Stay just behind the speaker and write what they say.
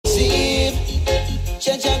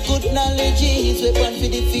Judge a good knowledge is weapon for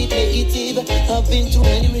defeat negative. I've been through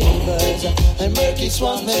many rivers and murky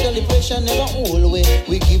swamps. Mental depression never hold away.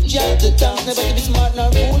 We give job the thanks, never to be smart nor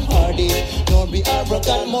foolhardy, nor be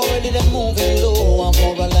arrogant, more ready than moving low. And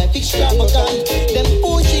for a life extravagant, them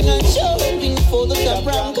pushing and shoving for the top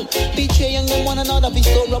rank, betraying them one another, we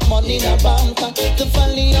store up money in a bank. The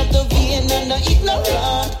folly of the vain and the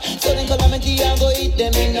ignorant, so then calamity I go hit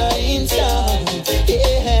them in an instant.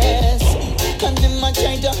 Yes, and them a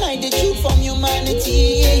try to hide the truth from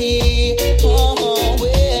humanity. Oh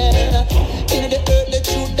well, in the earth the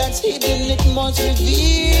truth that's hidden it must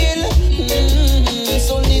reveal.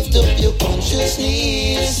 So lift up your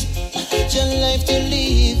consciousness. Your life to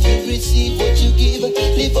live, you receive what you give.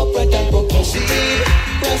 Live upright and progressive.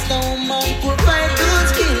 Rasta woman provide good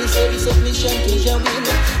skills, so the submission to your will.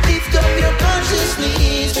 Lift up your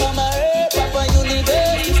consciousness. Mama Earth, Papa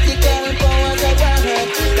Universe, mystical powers of our heart.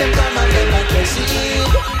 Them come and them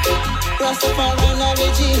aggressive. Rastafari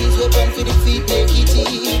knowledge is weapon for defeat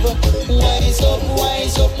negative. Wise up,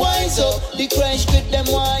 wise up, wise up. The Christ with them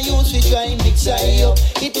one use we try and mix I up.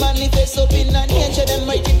 It manifests up in a nature, them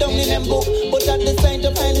write it down in them book. But at the sight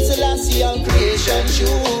of Haile Selassie all creation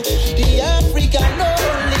show. The African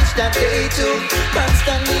knowledge that they took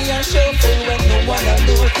constantly and shuffle when no one a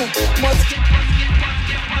look. Must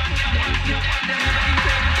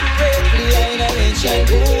behind an ancient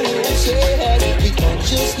rules, yes, with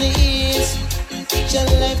consciousness. Your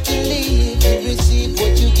life to live, you receive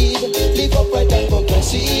what you give. Live upright and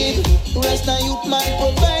progressive. Rasta youth man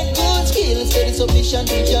provide good skills, steady submission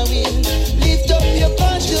to your will. Lift up your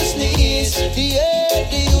consciousness. The earth,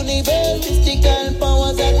 the universe, mystical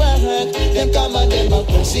powers at work. Them come and them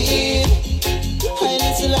aggressive.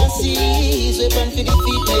 Haile Selassie, weapon for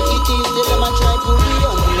defeat negative. Tell them I try to be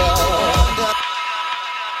under.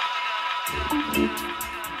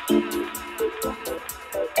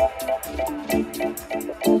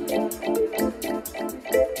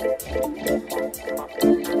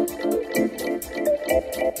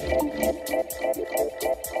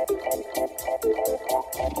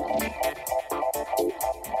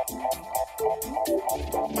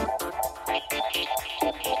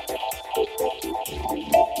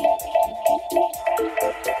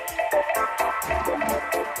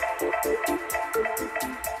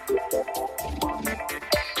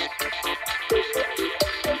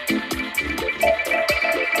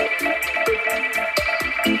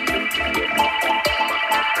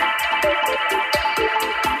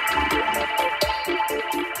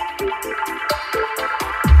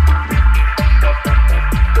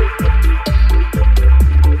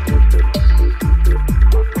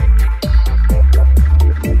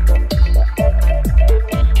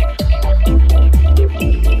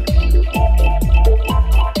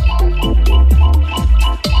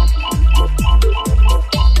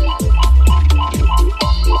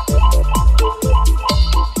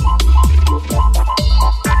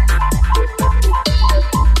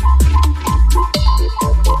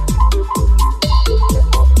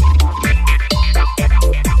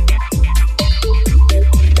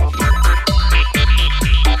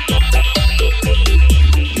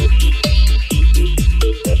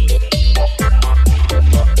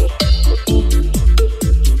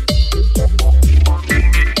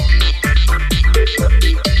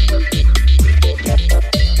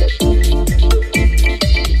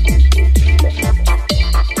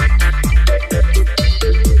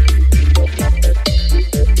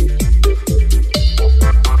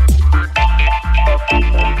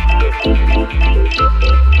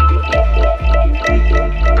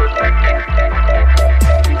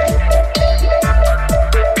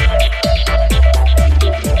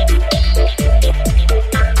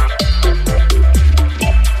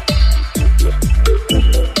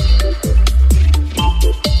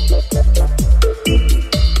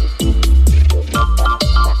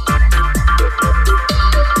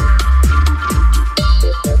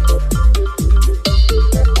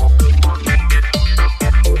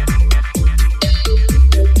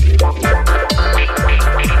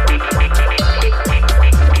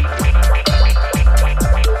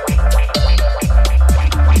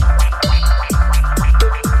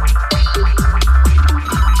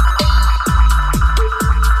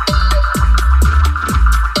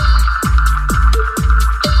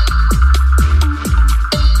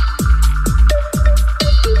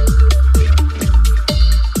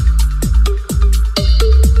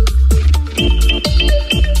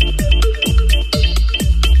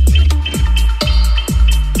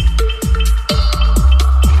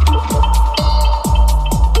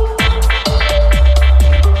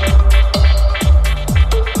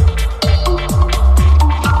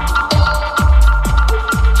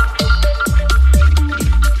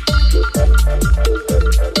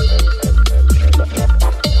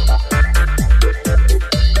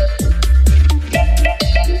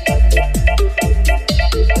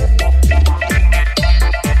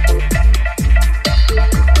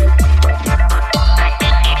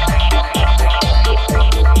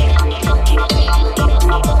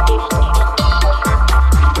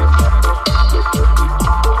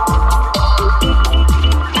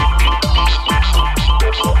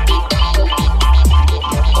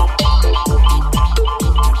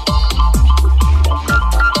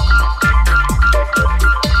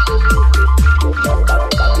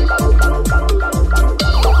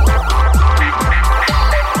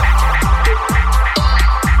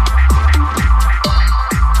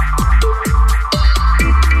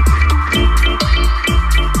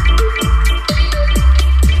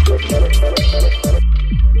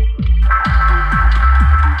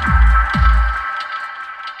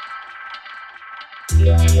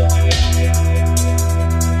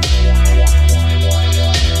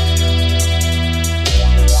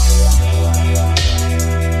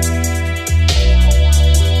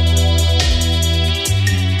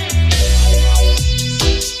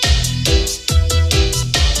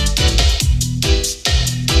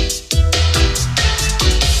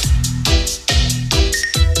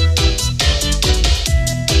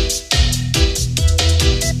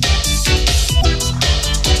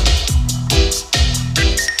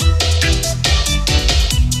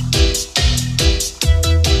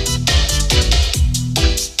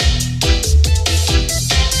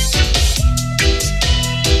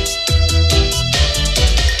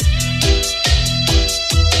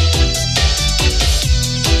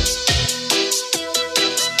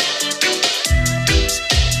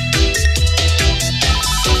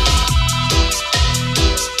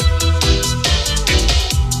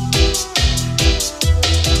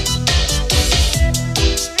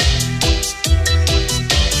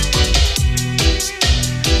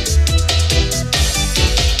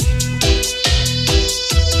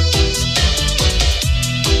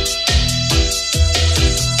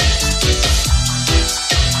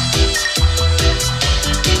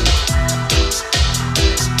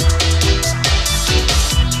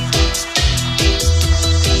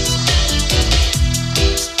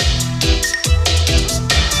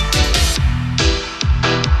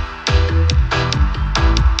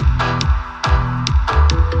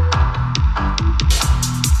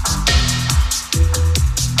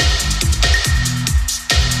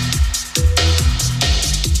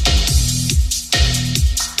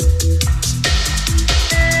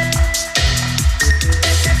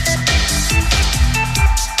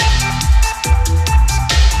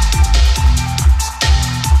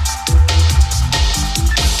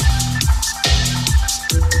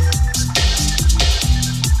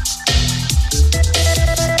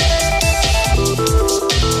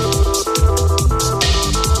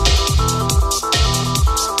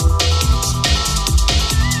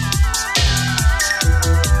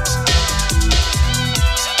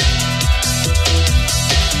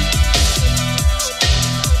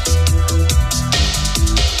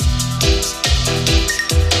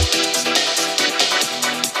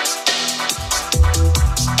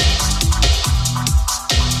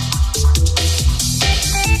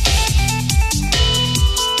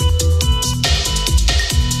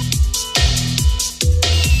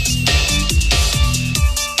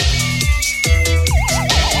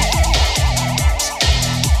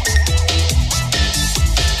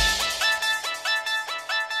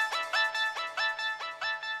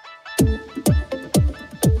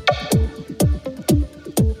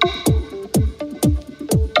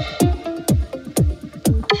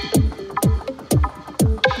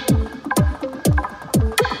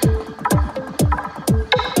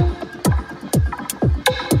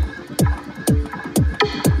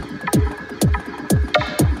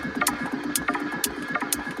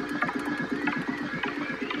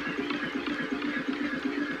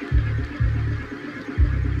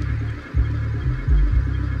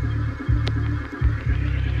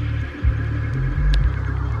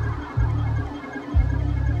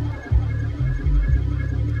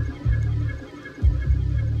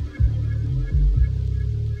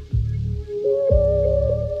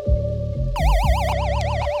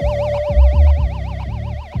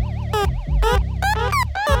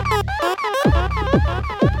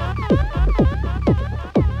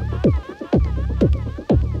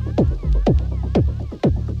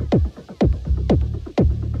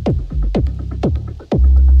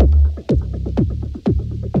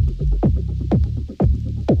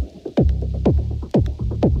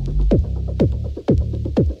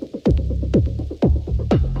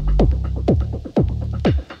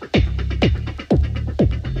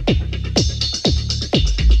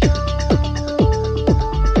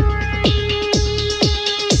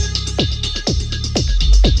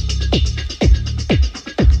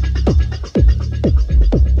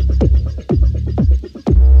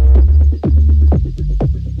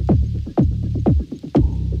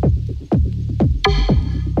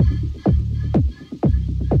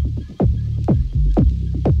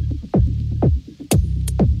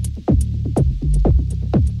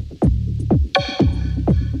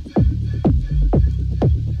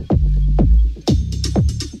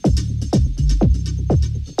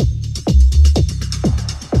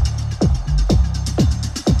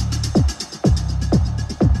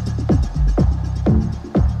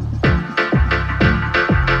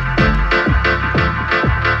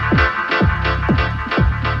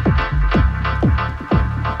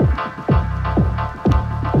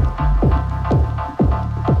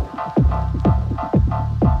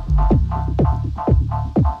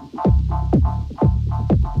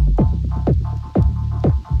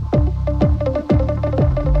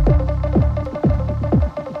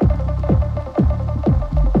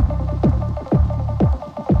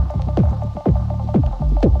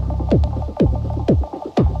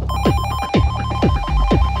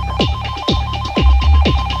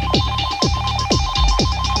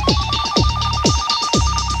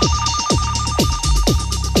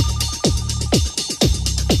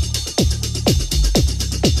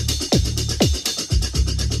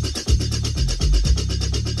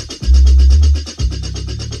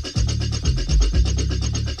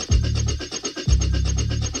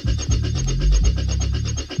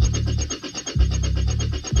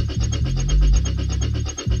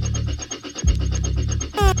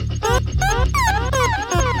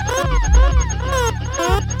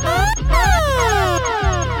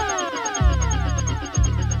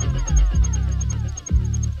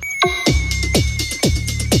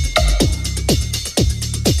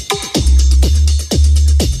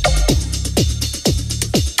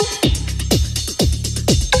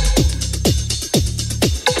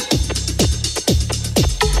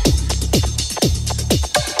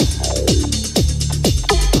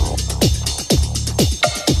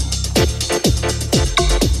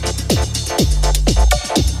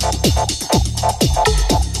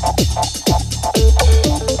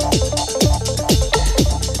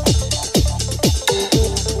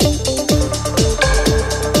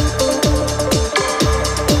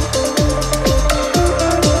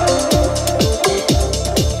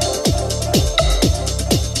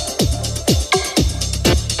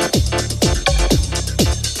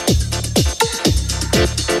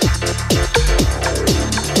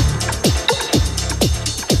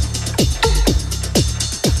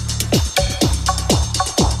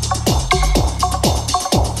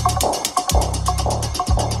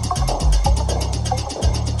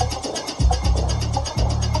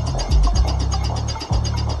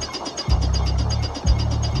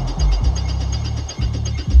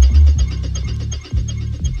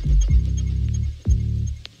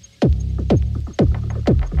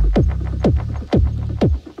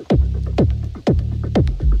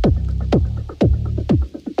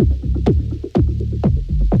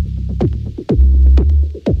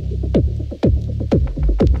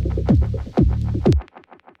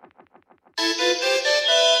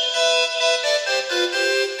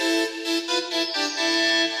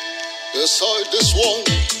 Decide this one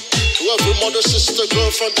to every mother, sister,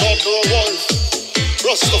 girlfriend, daughter, or wife.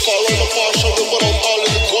 Rastafari, the partial, without all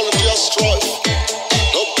inequality and strife.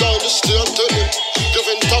 No dynasty and tenant,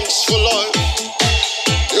 giving thanks for life.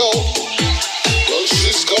 Yo, well,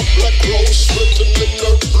 she's got black rose written in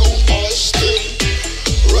her blue eyes still.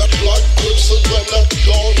 Red like crimson when at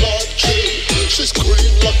dawn like chill. She's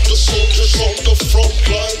green like the soldiers on the front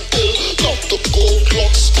line hill. Got the gold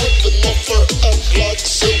locks dripping off her head like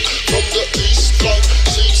silk. From the east like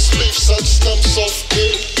seeds, leaves and stems of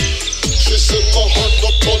gill. She's in my heart,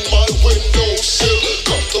 up on my windowsill.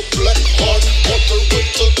 Got the black heart, water with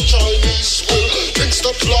the Chinese will. Thinks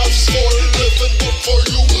that life's for living, but for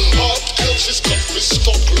you, hard kill. She's got me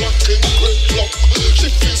stuck like in gridlock. She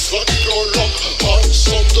feels like your luck, eyes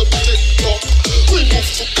on the TikTok. We move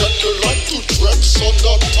together like two dreads on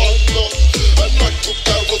the time knot. And like two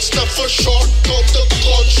barrels, never short on the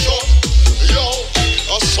gunshot. Yo,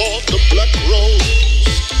 I saw the black rose,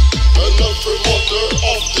 and every mother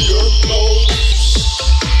of the earth knows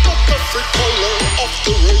that every color of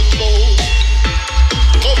the rainbow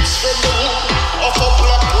comes from the womb of a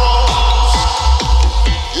black rose.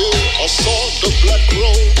 Yeah, I saw the black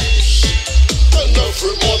rose, and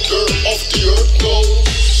every mother of the earth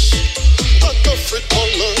knows that every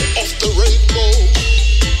color of the rainbow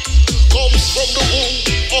comes from the womb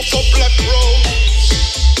of a black rose.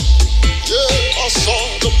 Yeah, I saw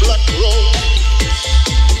the black rose.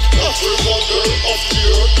 Every mother of the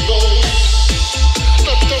earth knows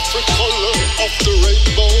that every color of the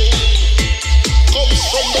rainbow comes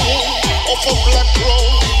from the womb of a black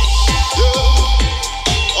rose. Yeah,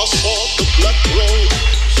 I saw the black rose.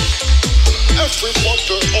 Every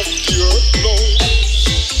mother of the earth knows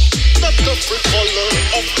that every color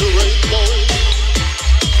of the rainbow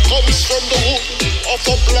comes from the womb of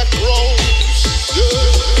a black rose.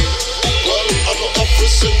 Yeah. Well, I know every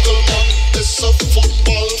single man is a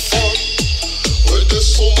football fan. With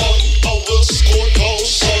this woman, I will score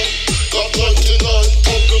 1,000. Got 99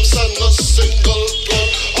 problems and a single plan.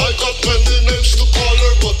 I got many names to call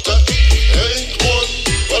her, but that ain't one.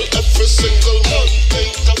 Well, every single man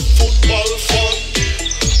ain't a football fan.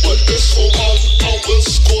 With this woman, I will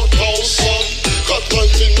score 1,000. Got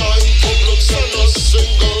 99 problems and a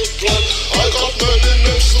single plan. I got many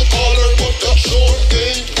names to call her, but that sure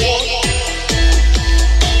ain't one.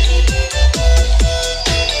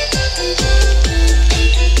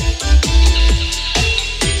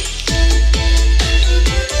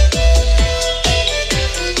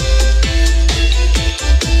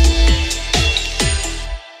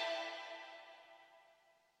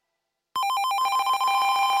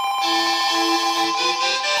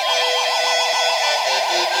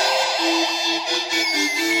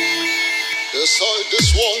 Decide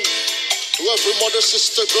this one to every mother,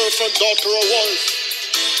 sister, girlfriend, daughter, or wife.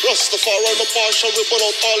 Rastafari, no partial,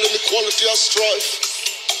 without all inequality and strife.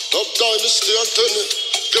 No dynasty and tenant,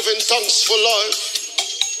 giving thanks for life.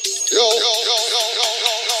 Yo, yo, yo, yo, yo,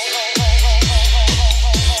 yo, yo, yo.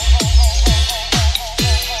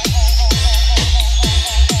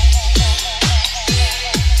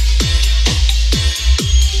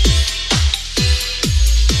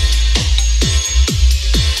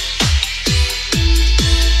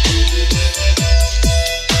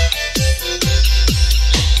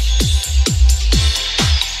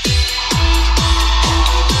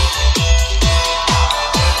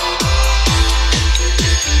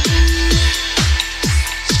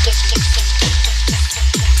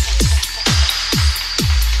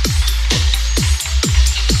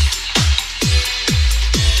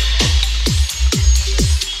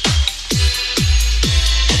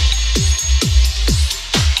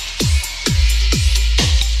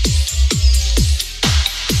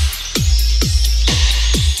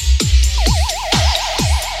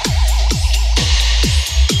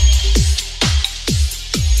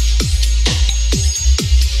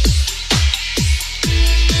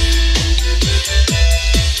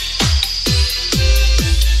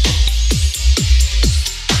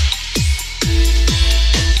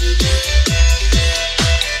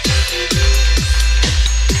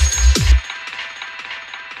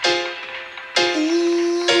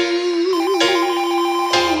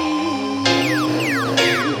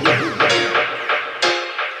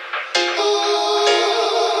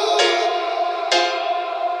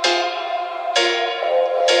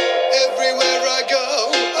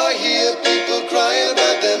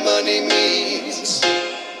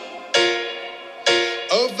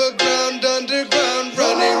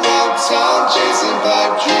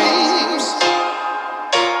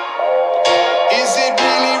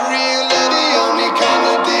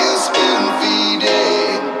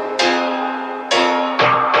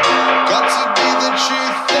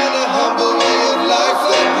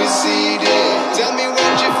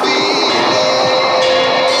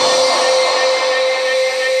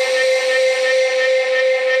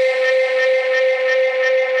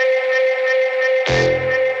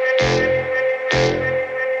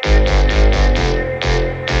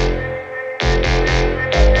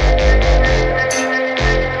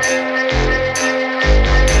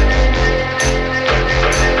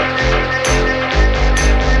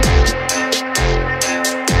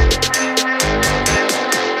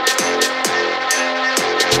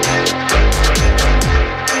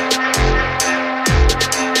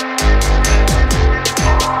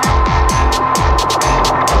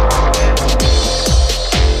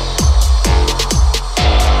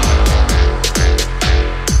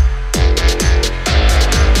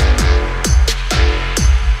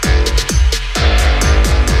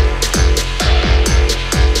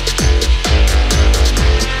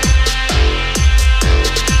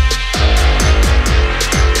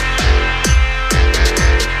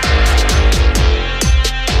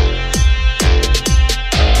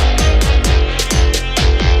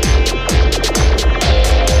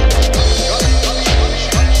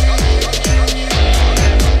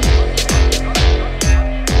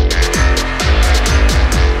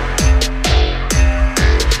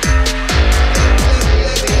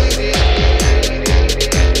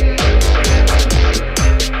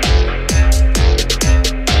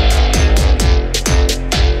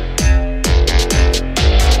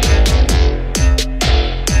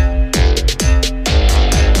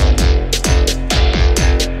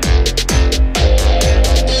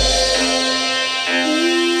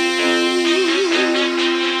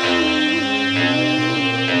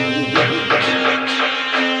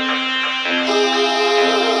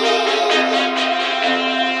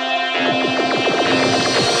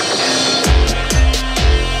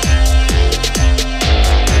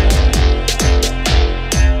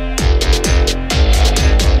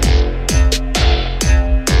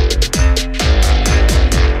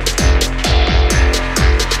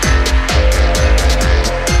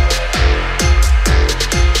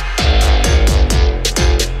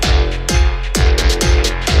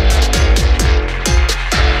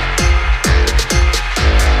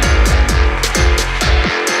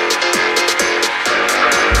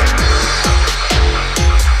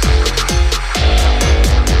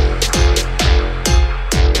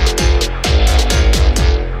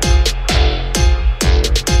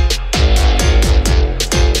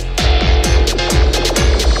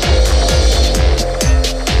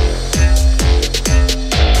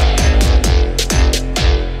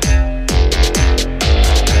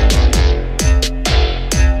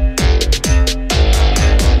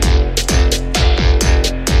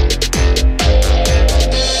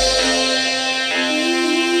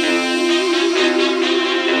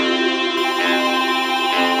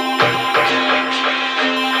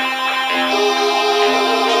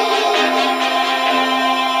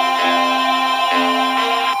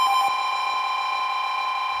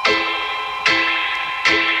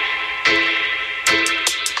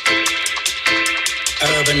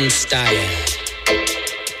 urban style.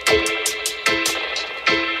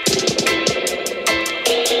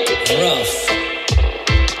 Rough.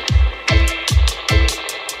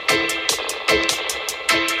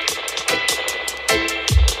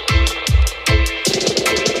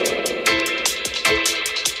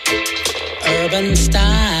 Urban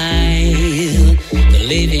style, the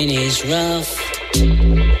living is rough.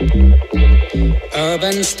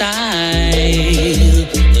 Urban style,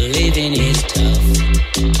 the living is tough.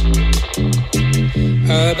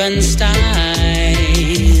 Urban style,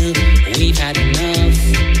 we've had enough.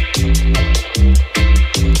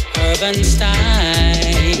 Urban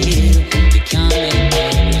style, we can't make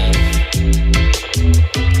love.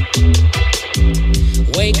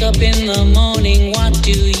 Wake up in the morning, what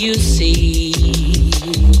do you see?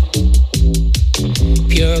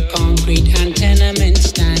 Pure concrete and tenement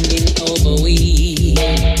standing over we.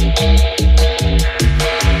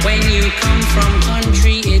 When you come from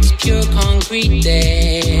country, it's pure concrete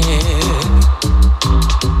there.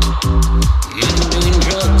 Man doing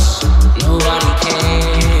drugs, nobody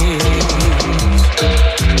cares.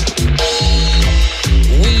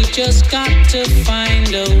 We just got to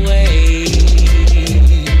find a way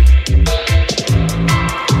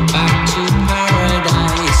back to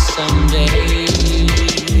paradise someday.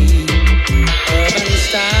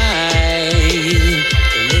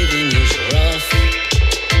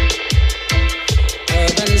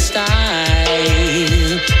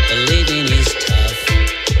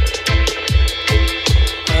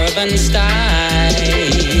 Urban style,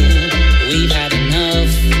 we've had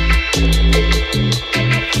enough.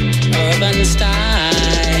 Urban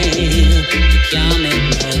style, you can't make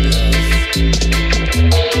no love.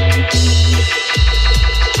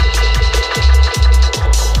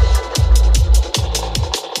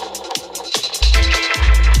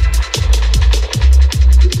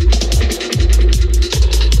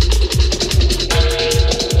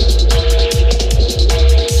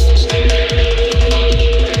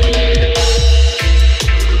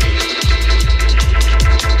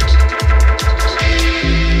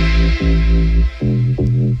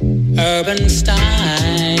 Urban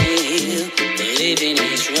style, the living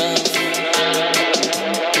is rough.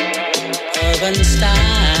 Urban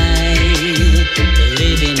style, the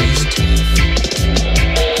living is tough.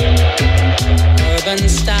 Urban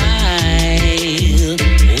style,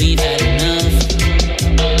 we've had enough.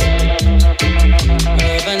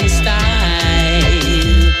 Urban style,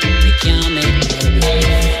 we can't make no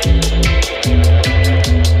love.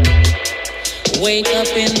 Wake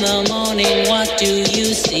up in the morning, what do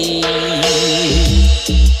you see?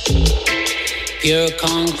 Pure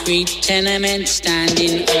concrete tenement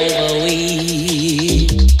standing over we.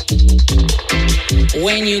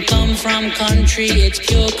 When you come from country, it's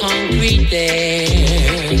pure concrete there.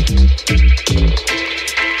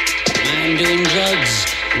 Man doing drugs,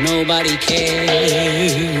 nobody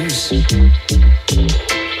cares.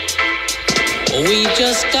 We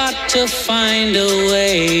just got to find a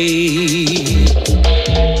way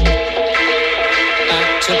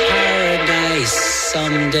back to paradise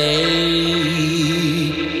someday.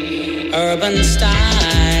 Urban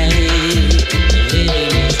style,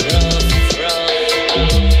 living is rough.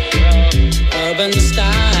 Urban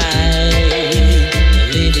style,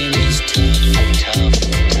 living is tough.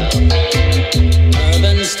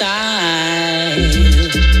 Urban style,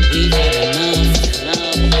 we've had enough.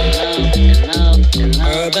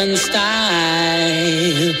 Urban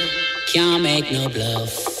style, can't make no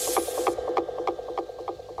bluff.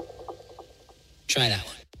 Try that one.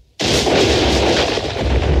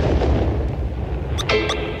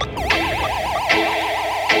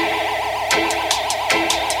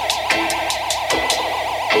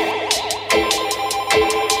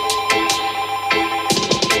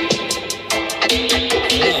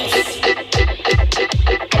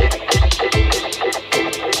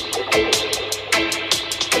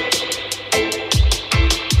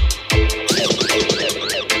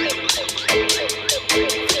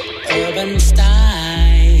 Urban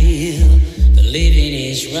style, the living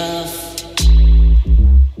is rough.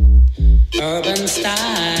 Urban style,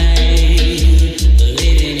 the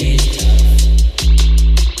living is tough.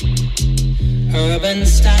 Urban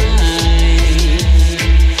style,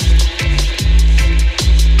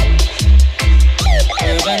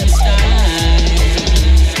 urban style.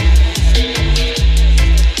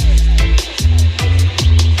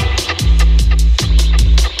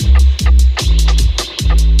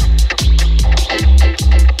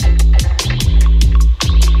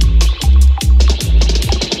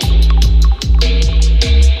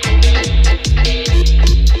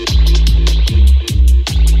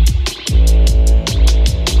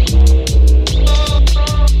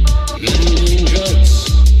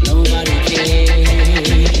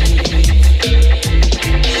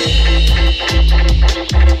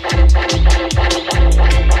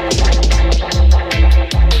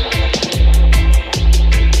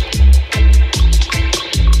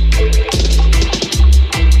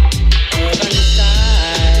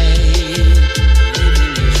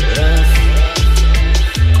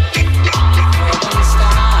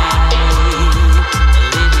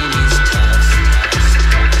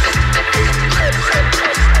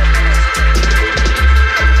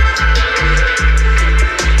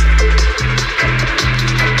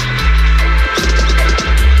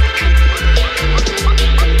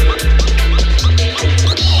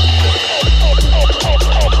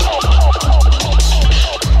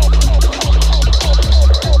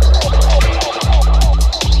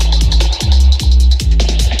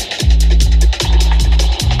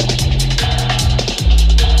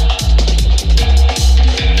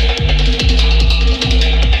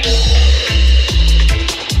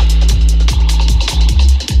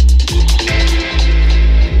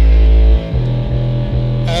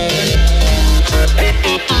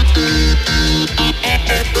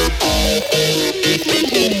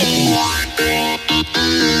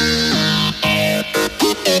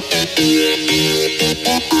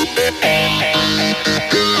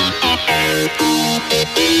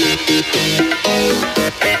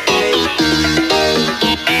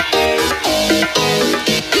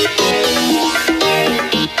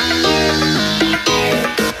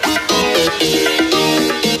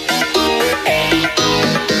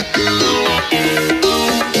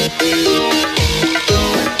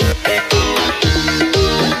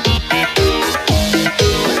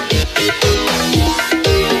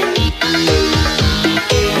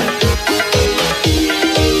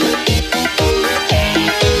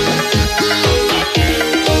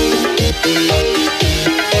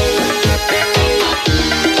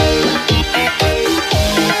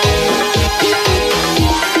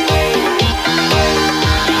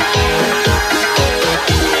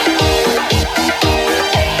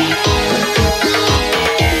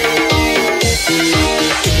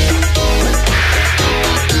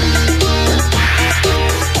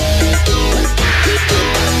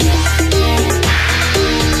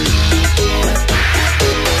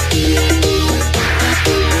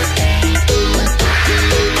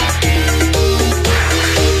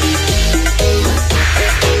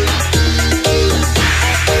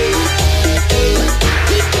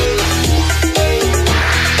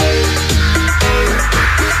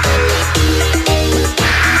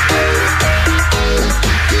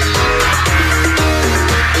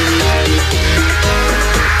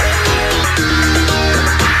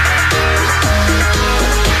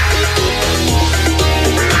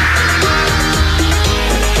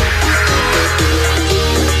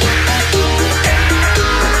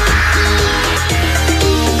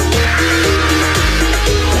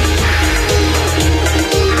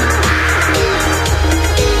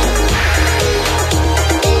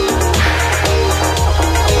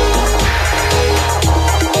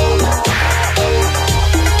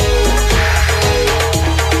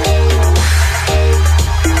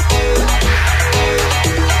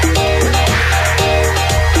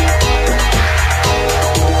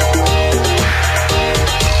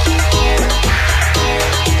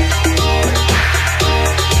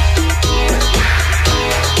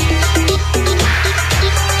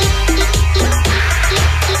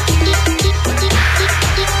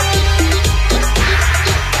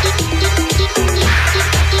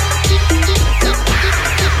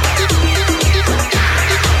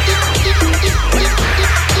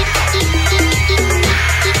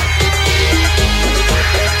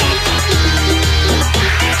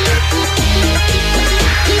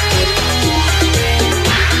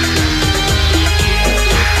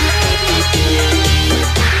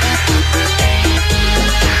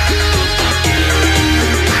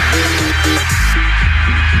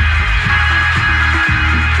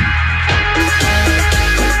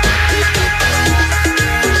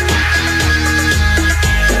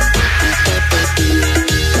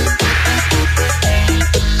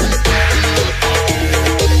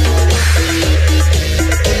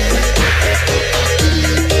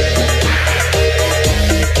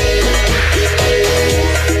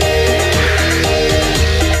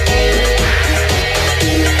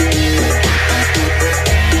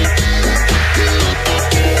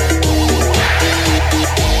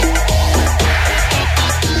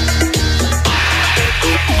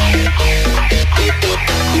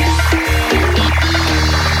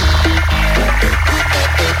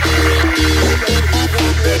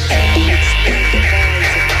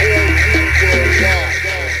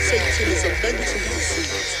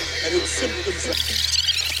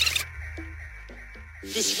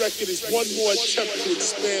 record is one more attempt to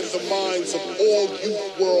expand the minds of all youth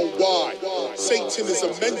worldwide. Satan is a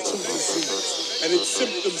mental disease, and its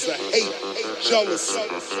symptoms are hate, jealousy,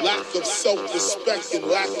 lack of self-respect, and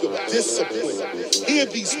lack of discipline. Hear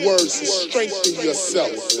these words and strengthen yourself.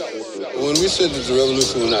 When we said that the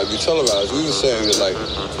revolution would not be televised, we were saying that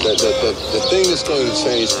the thing that's going to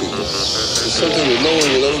change people is something that no one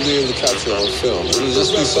will ever be able to capture on film. It will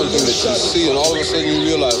just be something that you see, and all of a sudden you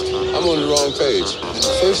realize, I'm on the wrong page.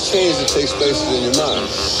 The first change that takes place is in your mind.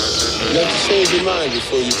 You have to change your mind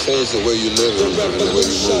before you change the way you live and the way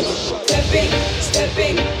you move.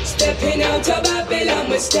 Stepping out of Babylon,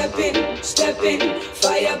 we're stepping.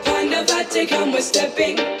 Fire upon the Vatican, we're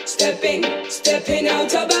stepping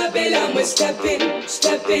out of Babylon, we're stepping.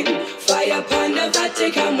 Fire upon the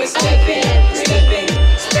Vatican, we're stepping out of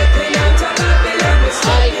Babylon, we're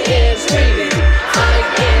stepping. Fire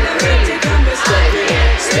upon the Vatican, we're stepping out of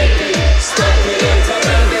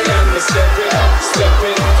Babylon, we're stepping.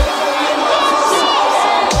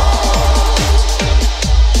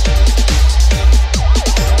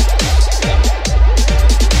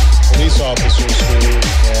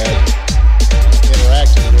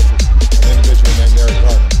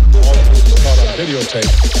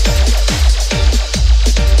 tape.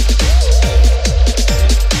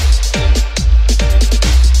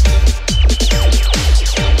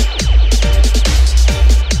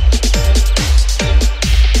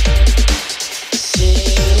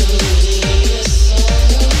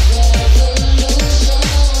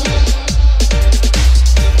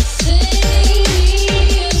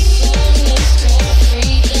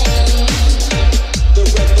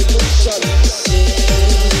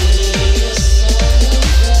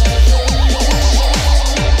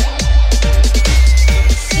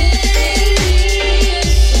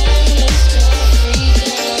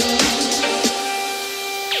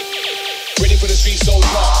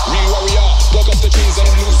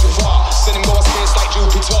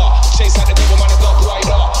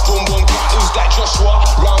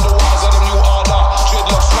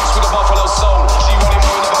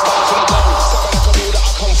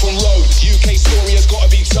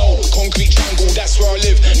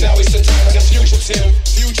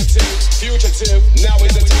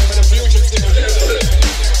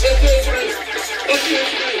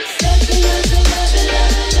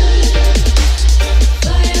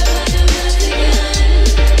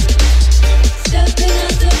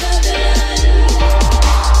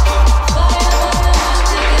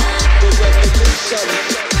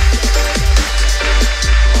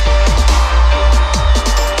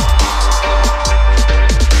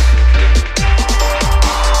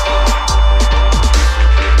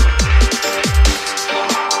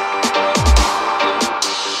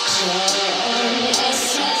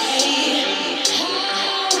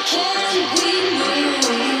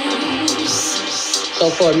 So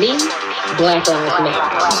for me, Black Lives Matter.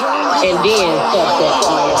 And then fuck that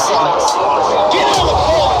Get out!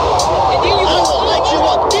 And then you gonna light you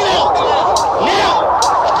up. Get out! Now!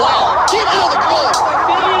 Get out of the club!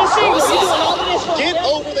 Get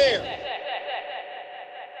over there!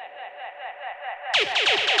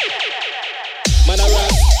 Man a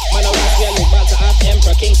rap, yeah, look back to half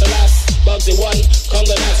Emperor, King Celeste, Bugsy One,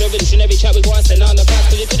 Congo Nights, revolutionary chat we go and send on the path.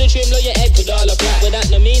 Cause you couldn't trim, blow your head, put all the flat. Without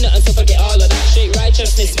no mean nothing, so forget all of that. Straight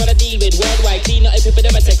righteousness, what I deal with worldwide. Clean up people,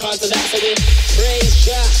 them I take on to that. So we praise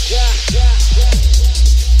Jah, Jah, Jah, Jah.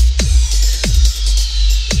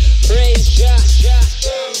 Praise Jah, Jah,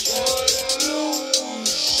 Jah.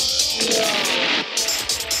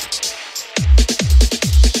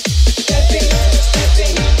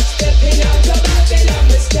 Stepping out of Babylon,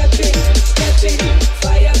 we're stepping.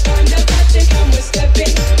 Fire upon the Vatican, we're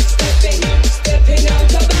stepping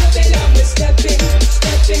out of Babylon, we're stepping.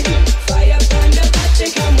 Fire upon the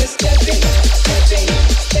Vatican, we're stepping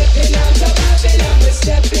out of Babylon, we're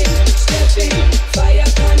stepping. Fire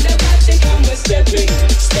upon the Vatican, we're stepping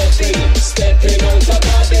out of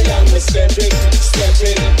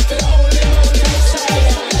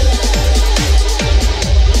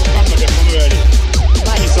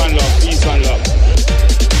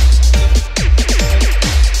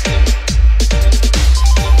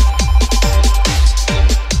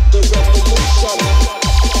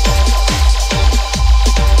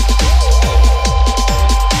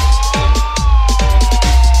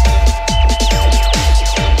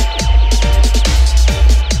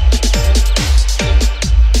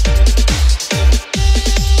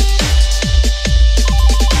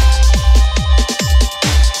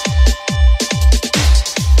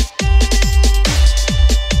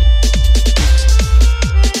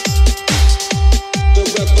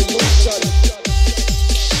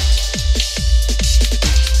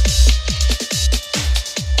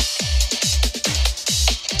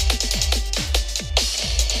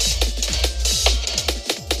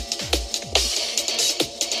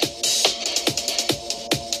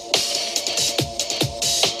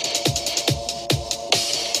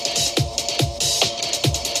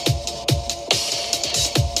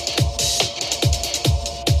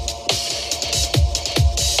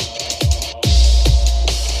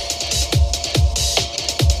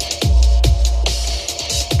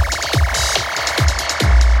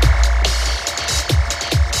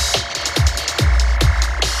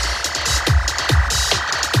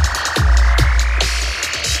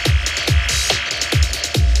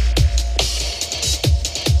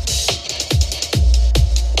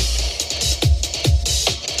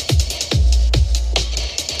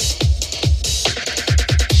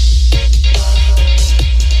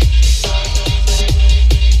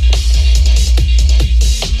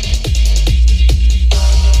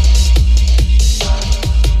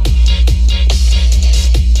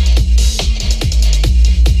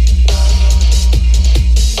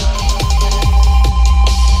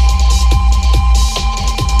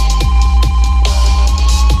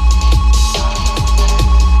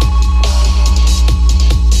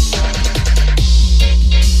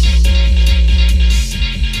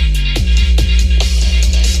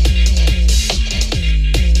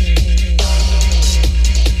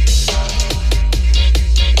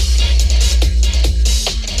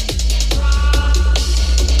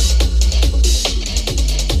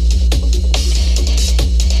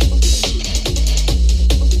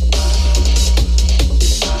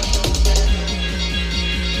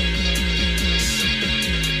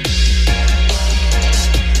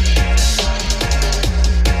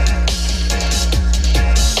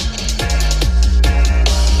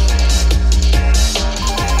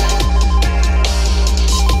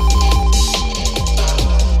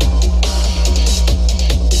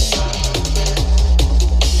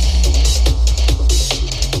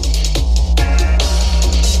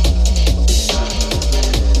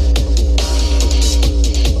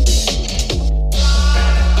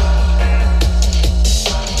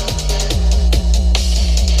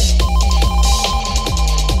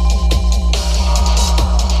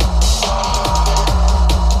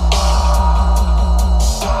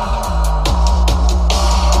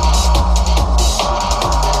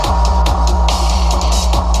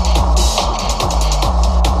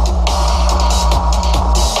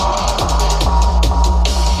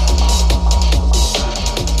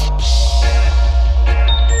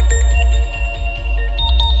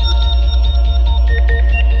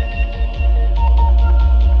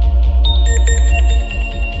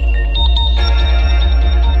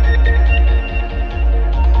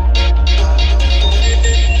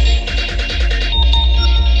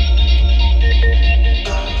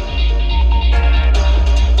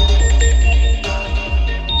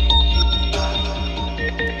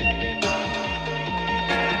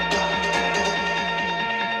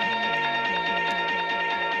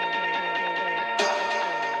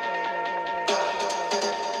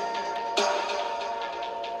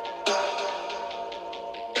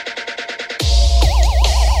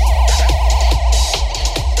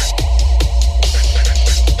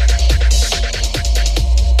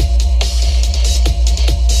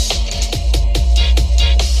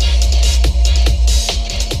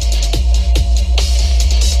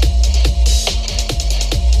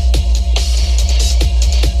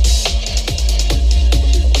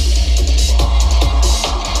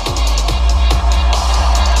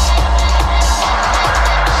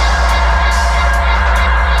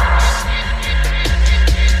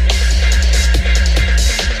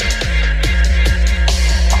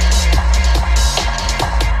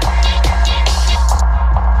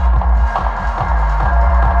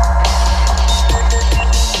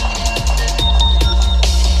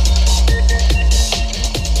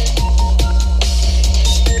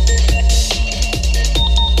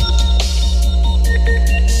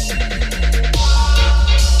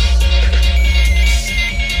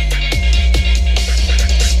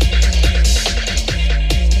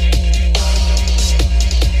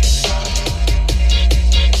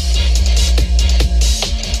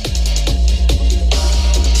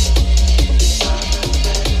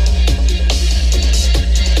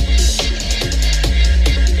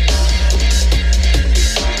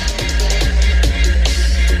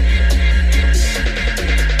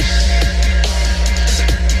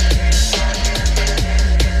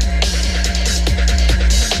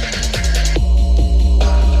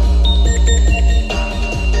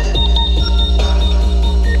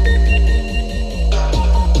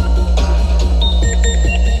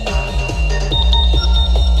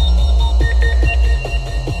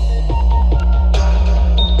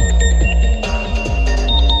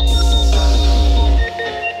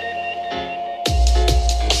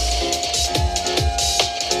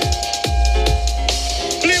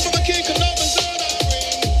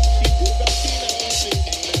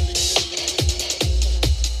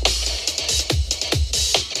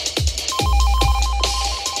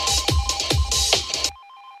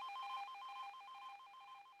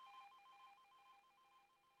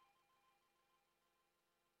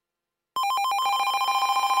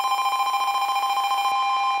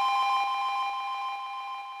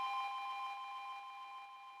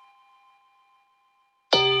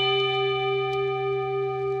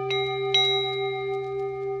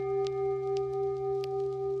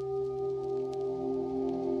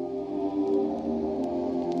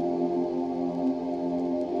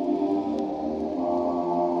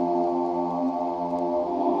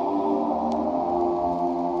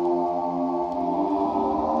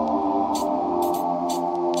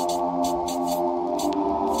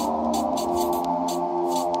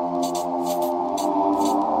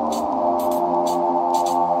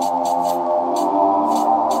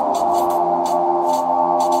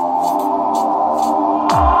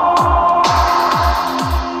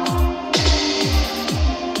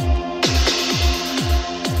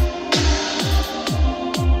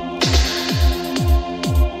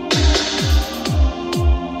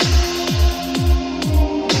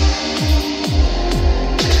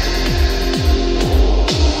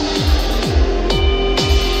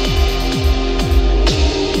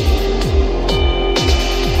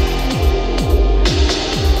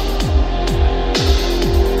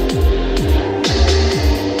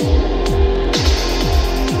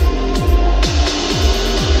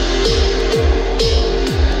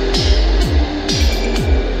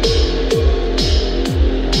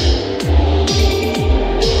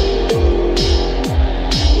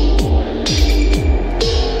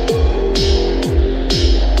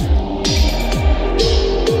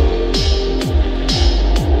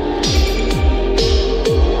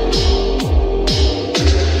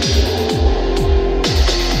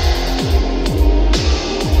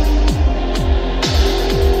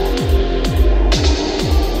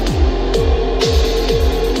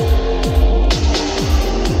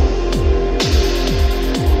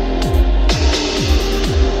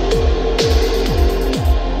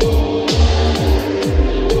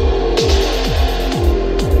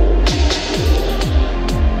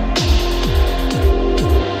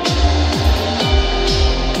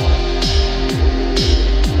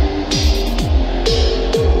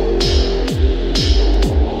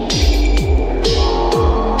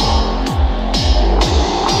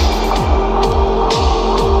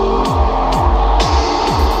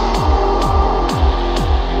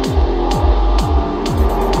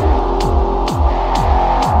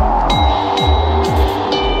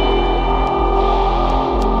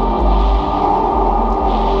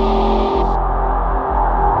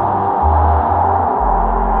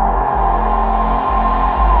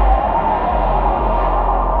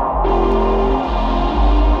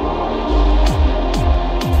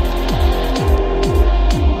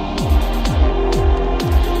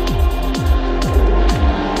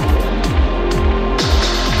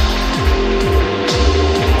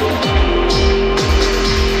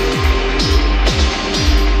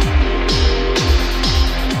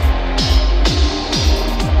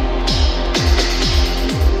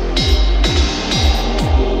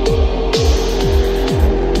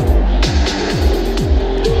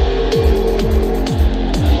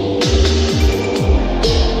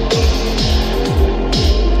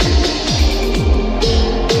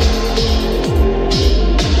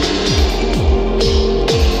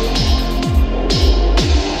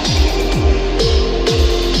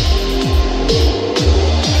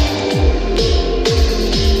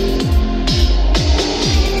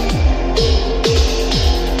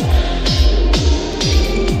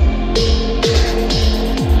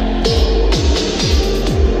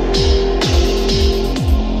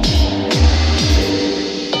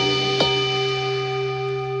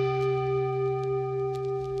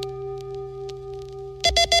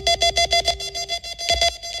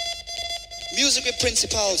Music with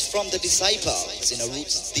principles from the disciples in a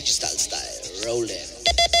roots digital style. Rolling.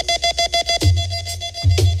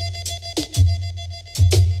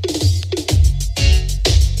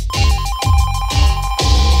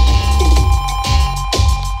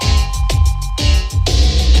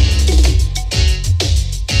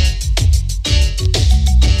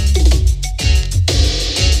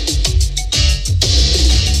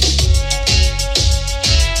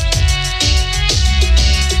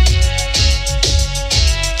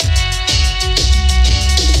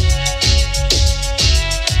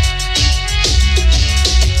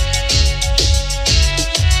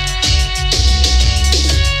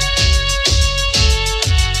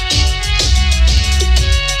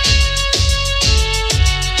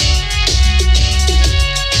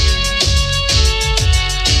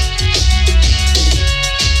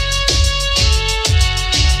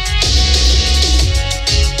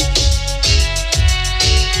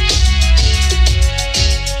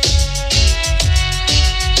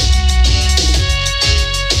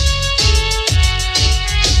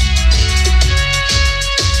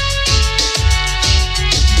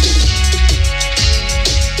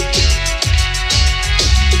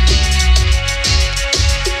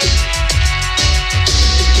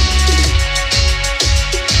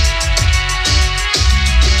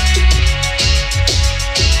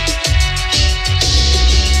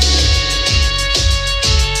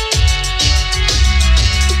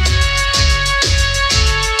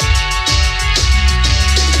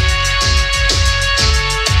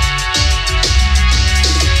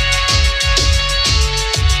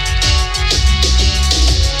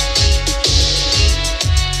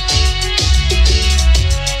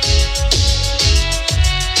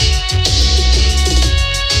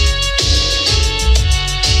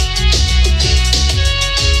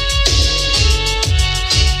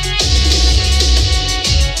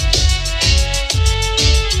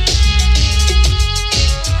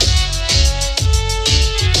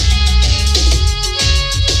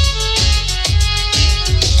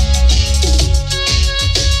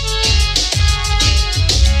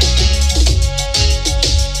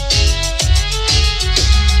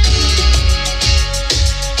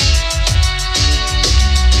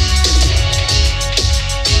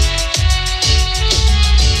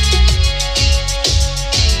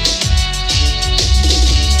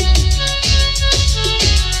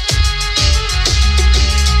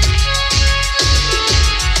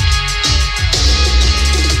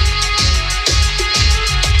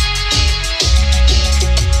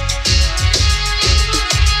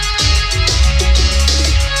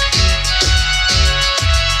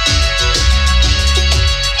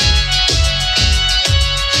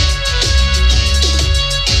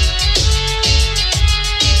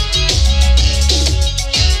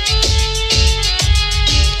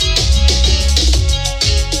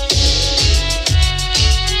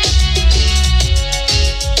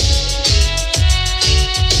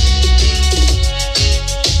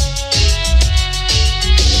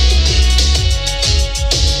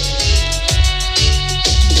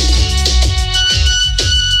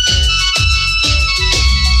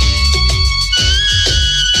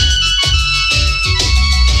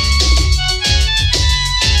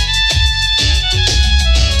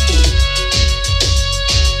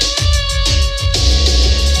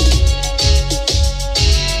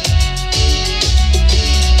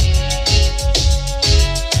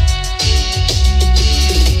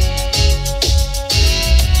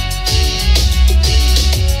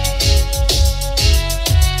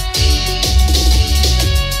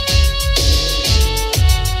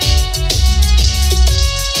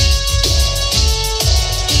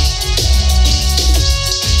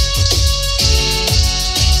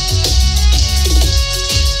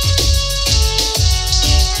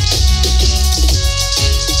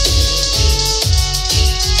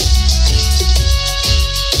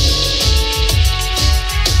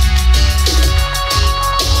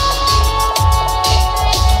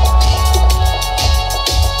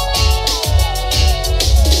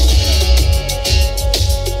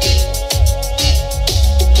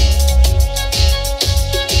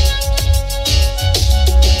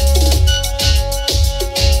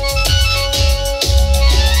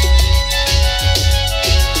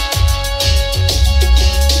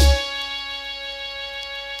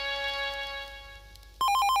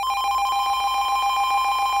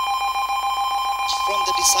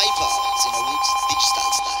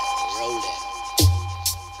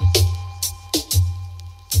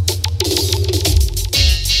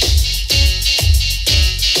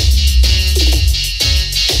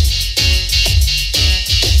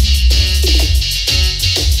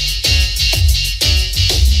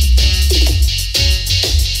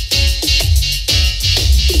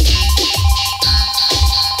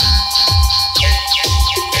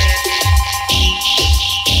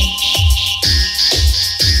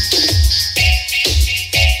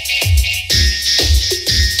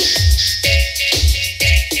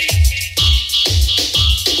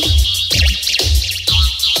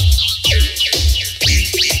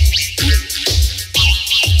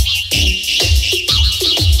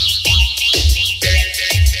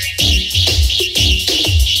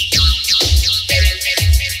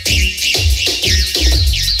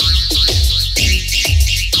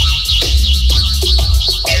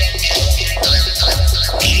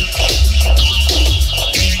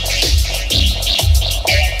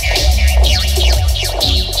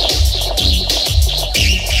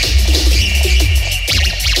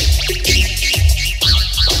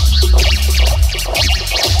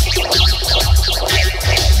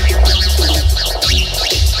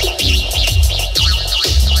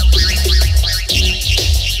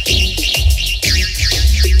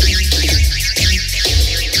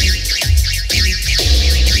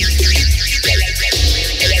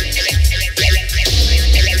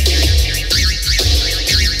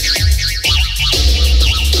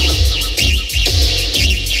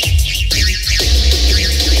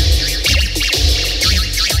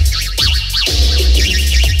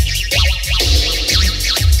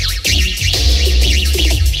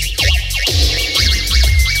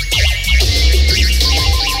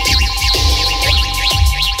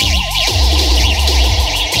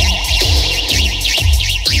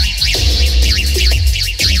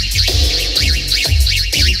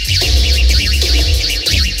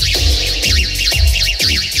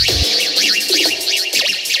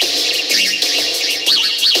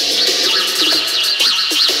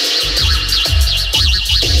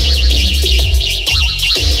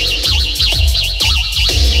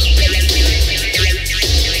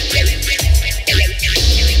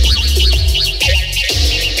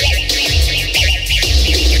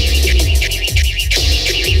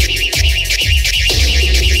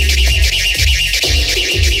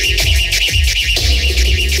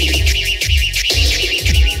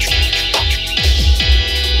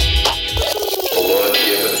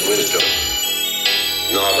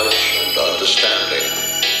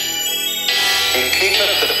 He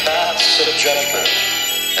keepeth the paths of judgment,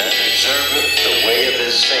 and preserveth the way of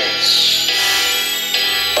his saints.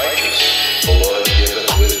 Righteous, the Lord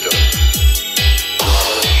giveth wisdom,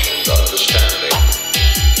 knowledge, and understanding.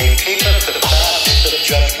 He keepeth the paths of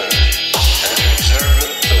judgment, and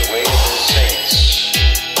preserveth the way of his saints.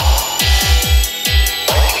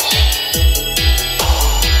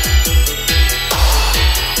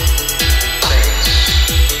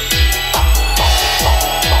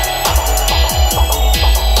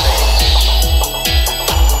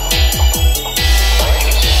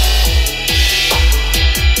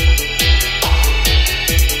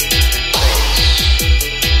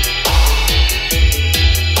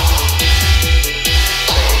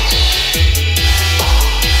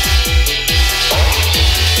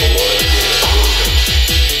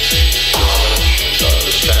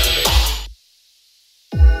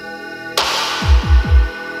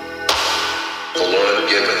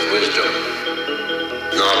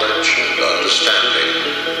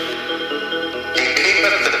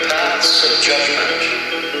 Judgment,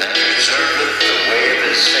 and preserveth the way of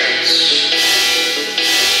his saints.